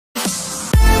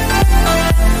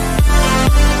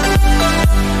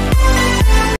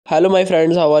Hello my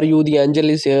friends, how are you? The Angel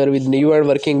is here with new and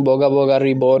working Boga Boga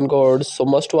Reborn codes. So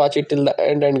must watch it till the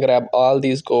end and grab all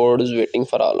these codes waiting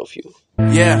for all of you.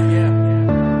 Yeah.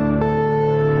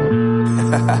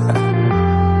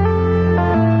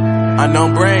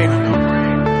 Unknown Brain,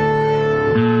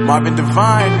 Marvin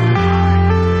Divine.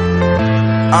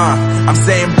 I'm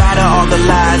saying bye to all the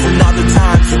lies and all the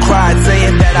times you cried,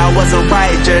 saying that I wasn't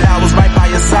right, yet I was right by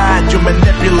your side. You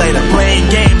manipulator, playing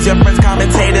games, your friends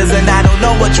commentators, and I don't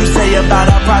know what you say about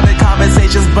our private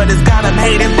conversations, but it's got them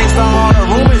hating. Thanks to all the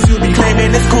rumors you be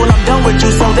claiming. It's cool, I'm done with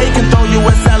you, so they can throw you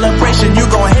a celebration. You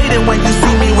gon' hate it when you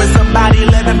see me with somebody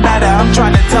living better. I'm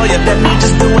trying to tell you that me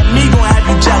just doing me gon' have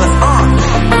you jealous.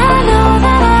 I know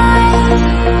that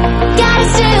I gotta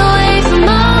stay away from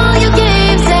all your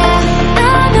games, yeah.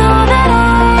 I know that I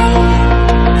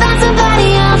found somebody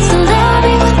else to love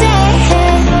me one day.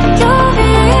 You'll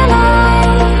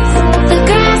realize the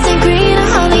grass ain't greener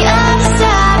on the other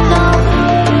side, no.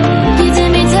 You did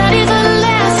me dirty for the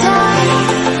last time,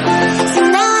 so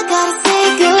now I gotta say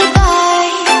goodbye.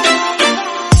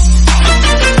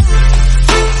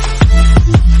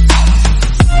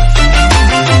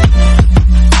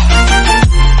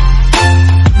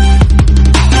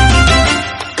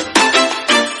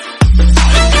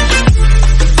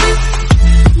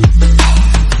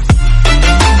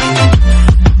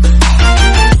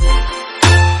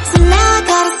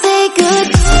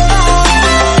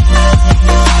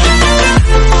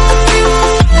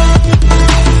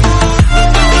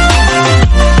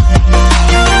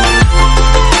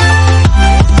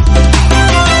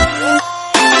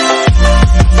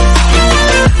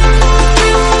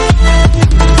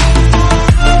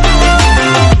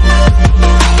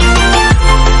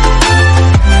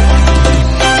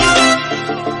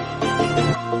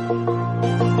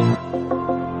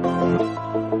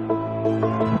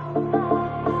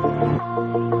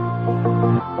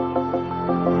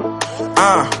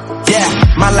 Yeah,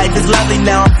 my life is lovely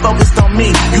now, I'm focused on me.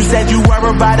 You said you were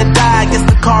about to die, I guess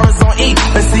the car is on E.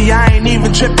 But see, I ain't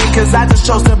even tripping, cause I just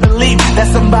chose to believe that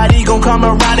somebody gon' come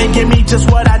around and give me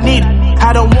just what I need.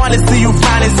 I don't wanna see you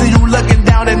finding, see you looking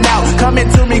down and out, coming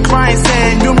to me crying,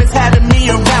 saying you miss having me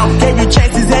around. Gave you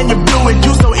chances and you blew it,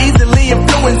 you so easily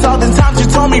influenced. All the times you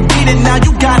told me beat it, now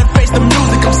you gotta face the music.